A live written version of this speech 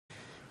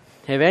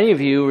Have any of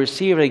you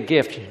received a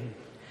gift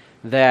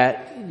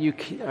that you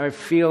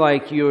feel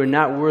like you are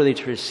not worthy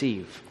to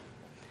receive?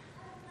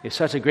 It's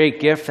such a great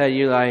gift that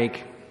you're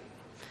like,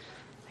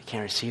 I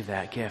can't receive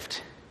that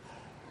gift.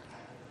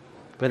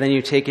 But then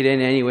you take it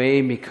in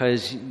anyway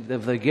because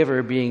of the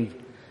giver being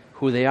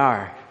who they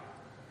are.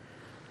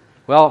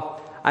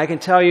 Well, I can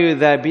tell you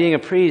that being a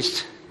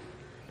priest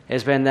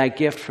has been that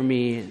gift for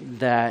me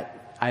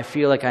that I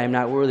feel like I am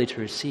not worthy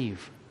to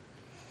receive.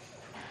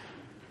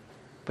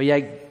 But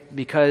yet,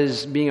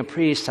 because being a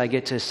priest, I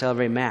get to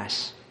celebrate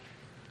Mass.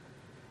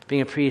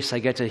 Being a priest, I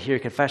get to hear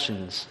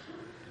confessions.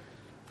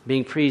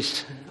 Being a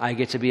priest, I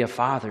get to be a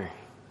father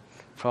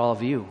for all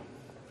of you.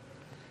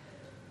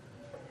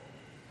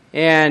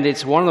 And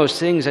it's one of those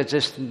things that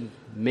just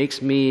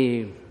makes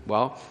me,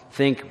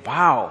 think,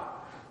 wow,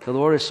 the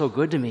Lord is so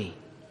good to me.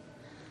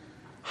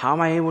 How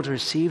am I able to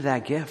receive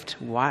that gift?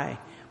 Why?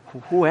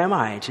 Who am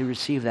I to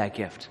receive that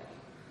gift?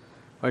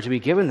 Or to be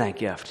given that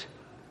gift?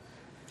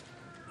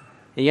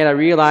 And yet I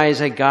realize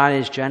that God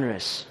is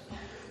generous.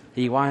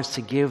 He wants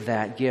to give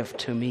that gift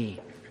to me.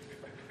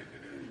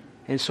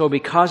 And so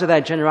because of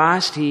that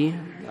generosity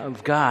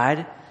of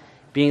God,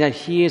 being that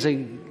He is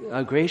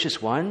a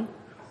gracious one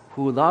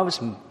who loves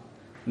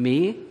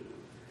me,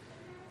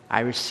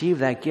 I receive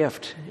that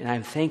gift and I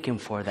thank Him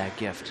for that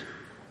gift.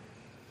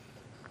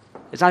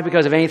 It's not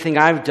because of anything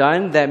I've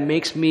done that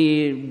makes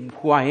me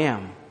who I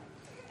am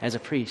as a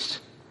priest,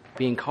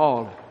 being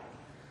called.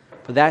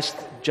 But that's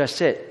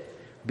just it.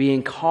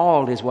 Being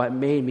called is what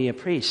made me a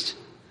priest.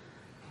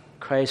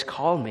 Christ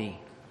called me.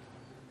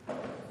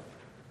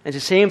 It's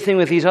the same thing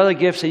with these other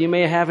gifts that you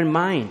may have in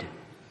mind.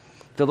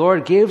 The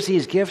Lord gives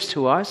these gifts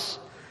to us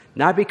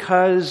not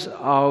because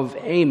of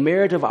any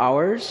merit of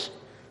ours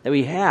that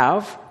we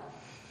have,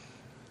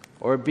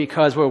 or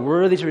because we're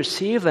worthy to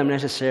receive them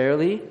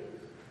necessarily,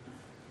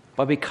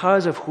 but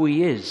because of who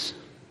He is.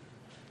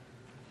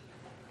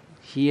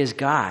 He is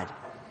God.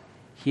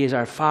 He is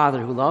our Father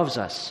who loves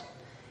us,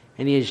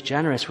 and He is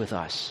generous with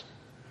us.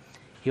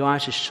 He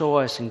wants to show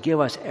us and give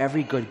us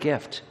every good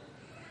gift.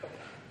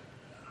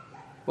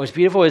 What's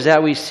beautiful is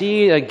that we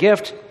see a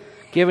gift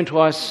given to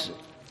us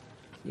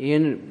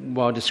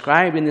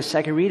described in the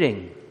second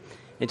reading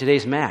in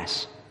today's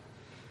Mass.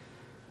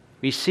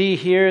 We see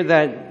here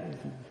that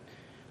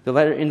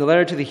in the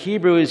letter to the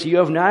Hebrews, you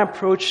have not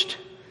approached.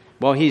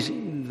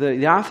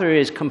 The author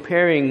is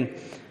comparing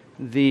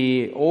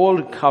the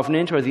Old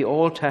Covenant or the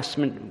Old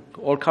Testament,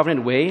 Old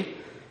Covenant way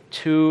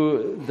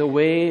to the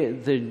way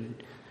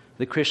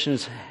the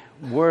Christians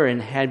were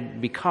and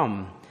had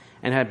become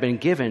and had been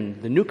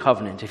given, the New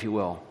Covenant, if you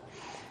will.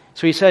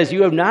 So he says,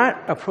 you have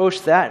not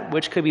approached that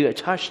which could be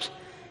touched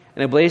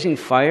in a blazing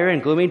fire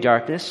and gloomy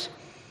darkness,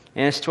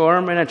 and a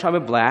storm and a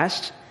trumpet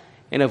blast,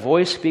 and a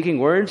voice speaking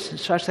words,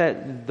 such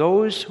that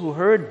those who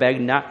heard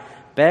begged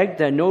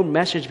that no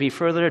message be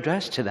further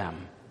addressed to them.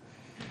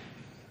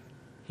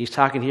 He's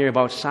talking here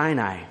about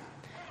Sinai.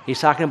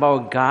 He's talking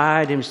about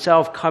God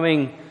Himself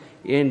coming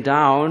in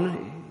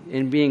down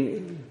and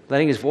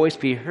letting His voice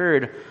be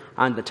heard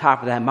on the top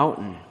of that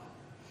mountain.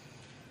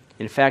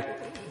 In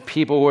fact,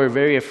 people were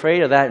very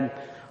afraid of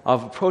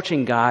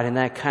approaching God in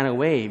that kind of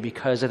way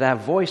because of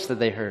that voice that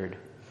they heard.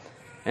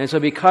 And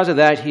so because of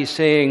that, he's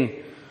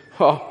saying,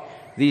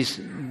 these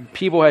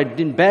people had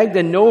begged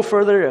that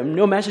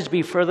no message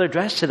be further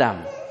addressed to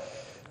them.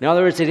 In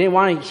other words, they didn't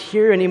want to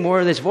hear any more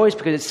of this voice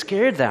because it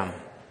scared them.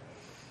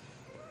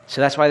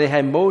 So that's why they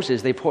had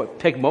Moses. They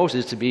picked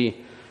Moses to be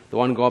the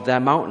one to go up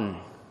that mountain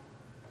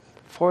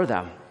for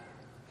them.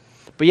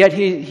 But yet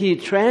he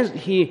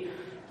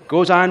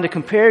goes on to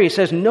compare. He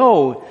says,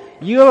 no,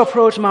 you have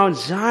approached Mount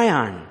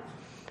Zion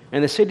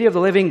and the city of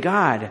the living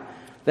God,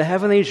 the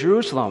heavenly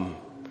Jerusalem,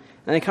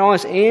 and the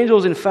countless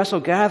angels in festal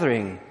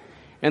gathering,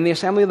 and the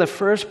assembly of the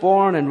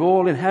firstborn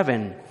enrolled in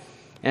heaven,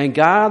 and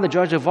God, the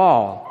judge of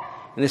all,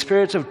 and the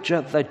spirits of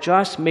the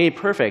just made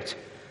perfect,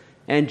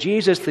 and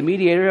Jesus, the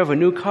mediator of a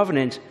new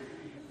covenant,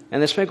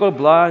 and the sprinkled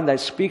blood that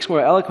speaks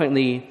more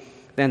eloquently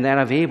than that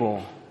of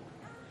Abel.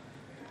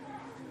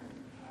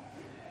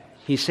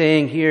 He's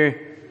saying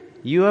here,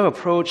 you have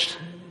approached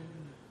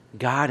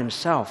God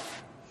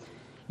Himself.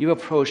 You've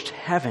approached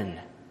heaven.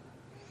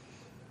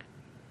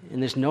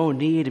 And there's no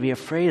need to be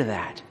afraid of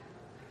that.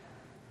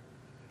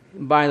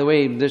 By the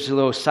way, there's a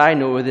little side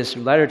note with this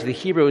letter to the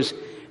Hebrews.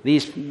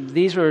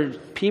 These were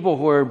people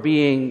who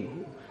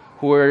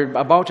were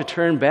about to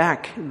turn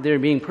back. They're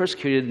being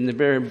persecuted, and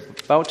they're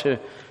about to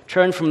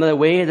turn from the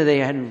way that they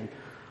had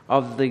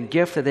of the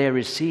gift that they had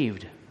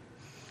received.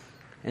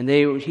 And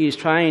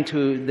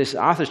this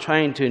author's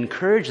trying to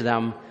encourage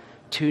them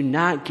to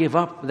not give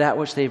up that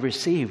which they've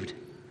received.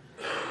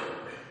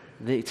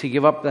 To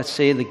give up, let's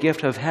say, the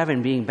gift of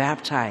heaven, being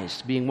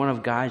baptized, being one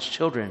of God's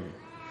children.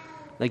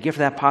 The gift of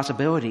that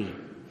possibility.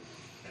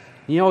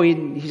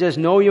 He says,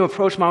 no, you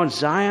approach Mount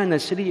Zion, the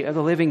city of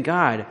the living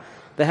God,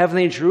 the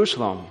heavenly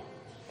Jerusalem.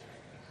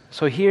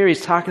 So here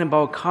he's talking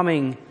about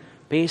coming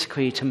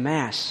basically to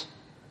Mass.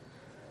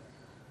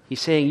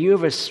 He's saying you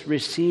have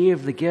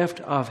received the gift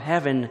of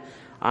heaven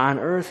on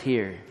earth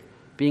here,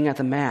 being at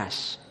the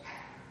Mass.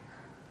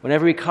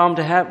 Whenever we come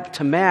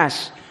to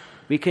Mass,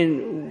 we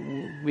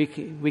can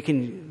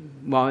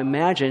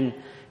imagine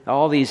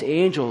all these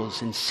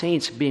angels and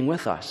saints being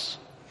with us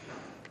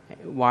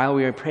while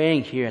we are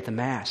praying here at the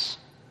Mass.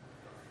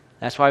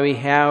 That's why we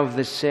have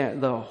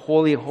the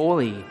Holy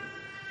Holy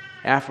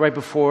right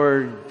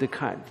before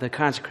the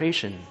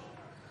consecration.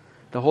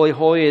 The Holy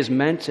Holy is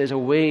meant as a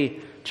way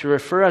to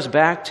refer us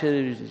back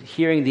to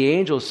hearing the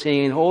angels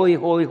singing, "Holy,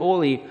 holy,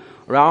 holy,"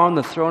 around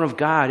the throne of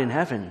God in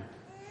heaven.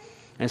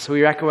 And so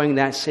we're echoing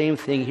that same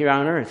thing here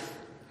on earth.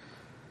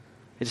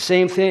 It's the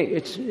same thing.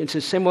 It's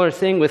a similar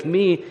thing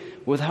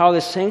with how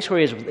this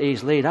sanctuary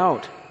is laid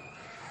out.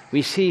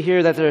 We see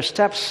here that there are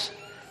steps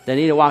that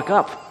need to walk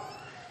up.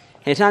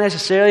 And it's not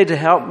necessarily to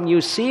help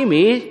you see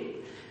me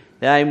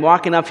that I'm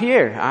walking up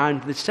here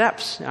on the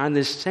steps, on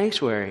this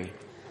sanctuary.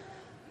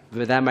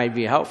 But that might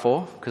be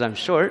helpful because I'm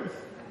short.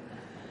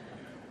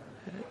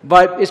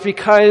 But it's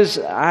because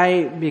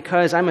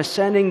I'm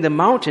ascending the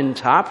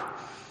mountaintop,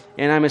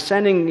 and I'm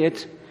ascending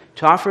it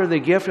to offer the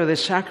gift of the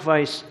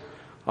sacrifice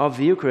of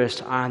the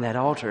Eucharist on that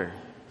altar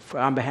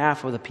on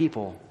behalf of the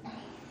people.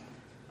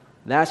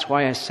 That's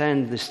why I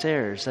ascend the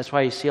stairs. That's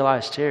why you see a lot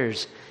of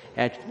stairs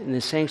in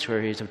the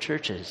sanctuaries of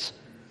churches,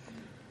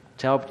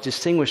 to help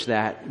distinguish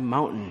that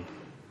mountain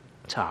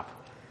top.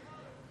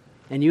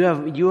 And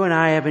you and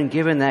I have been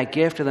given that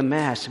gift of the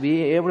Mass to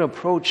be able to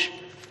approach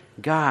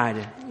God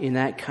in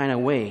that kind of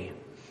way,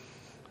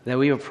 that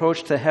we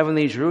approach the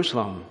heavenly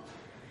Jerusalem.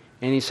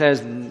 And he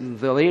says,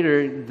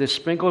 the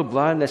sprinkled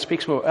blood that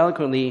speaks more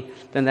eloquently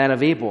than that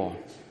of Abel.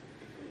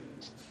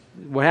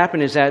 What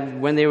happened is that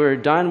when they were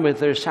done with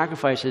their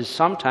sacrifices,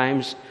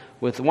 sometimes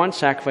with one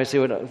sacrifice, they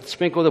would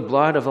sprinkle the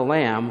blood of the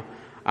lamb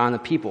on the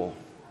people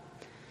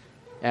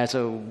as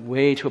a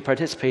way to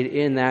participate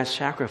in that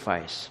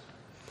sacrifice.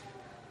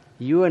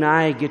 You and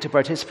I get to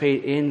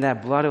participate in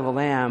that blood of the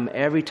lamb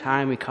every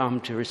time we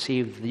come to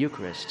receive the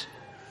Eucharist.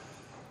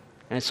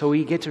 And so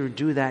we get to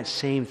do that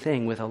same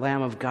thing with the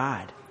Lamb of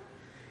God,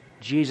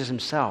 Jesus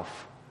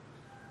himself.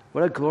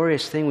 What a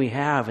glorious thing we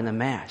have in the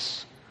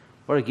Mass.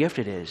 What a gift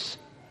it is.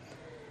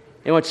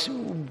 And what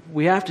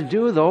we have to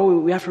do, though,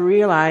 we have to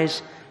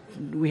realize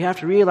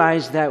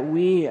that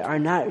we are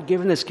not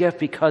given this gift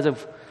because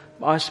of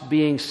us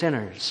being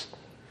sinners.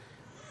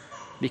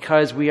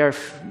 Because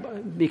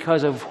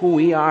of who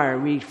we are,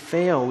 we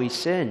fail, we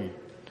sin.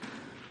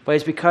 But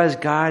it's because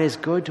God is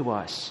good to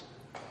us,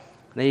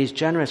 that he's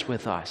generous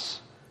with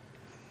us.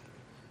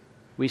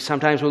 We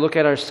sometimes will look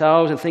at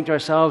ourselves and think to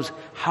ourselves,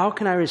 how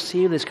can I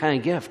receive this kind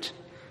of gift?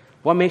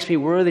 What makes me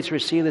worthy to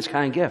receive this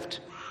kind of gift?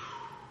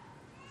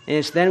 And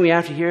it's then we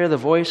have to hear the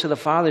voice of the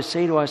Father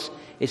say to us,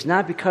 it's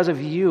not because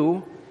of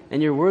you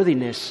and your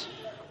worthiness,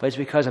 but it's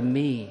because of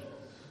me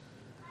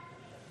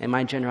and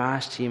my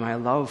generosity, my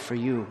love for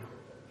you,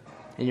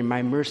 and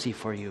my mercy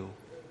for you.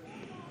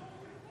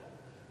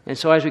 And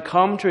so as we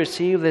come to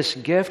receive this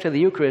gift of the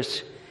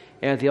Eucharist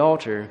at the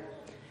altar,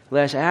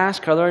 let us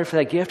ask our Lord for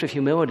that gift of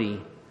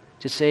humility,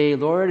 to say,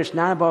 Lord, it's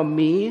not about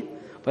me,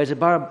 but it's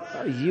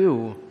about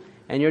you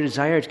and your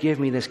desire to give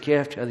me this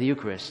gift of the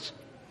Eucharist.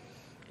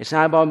 It's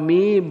not about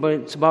me, but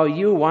it's about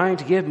you wanting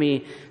to give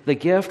me the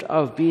gift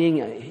of being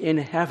in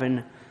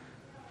heaven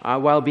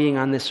while being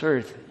on this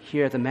earth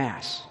here at the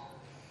Mass.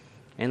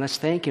 And let's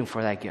thank him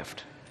for that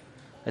gift.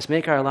 Let's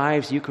make our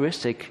lives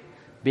Eucharistic,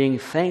 being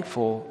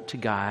thankful to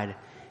God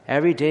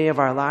every day of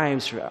our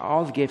lives for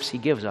all the gifts he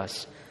gives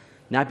us,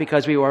 not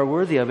because we are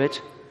worthy of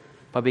it,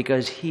 but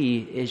because he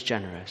is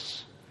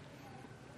generous.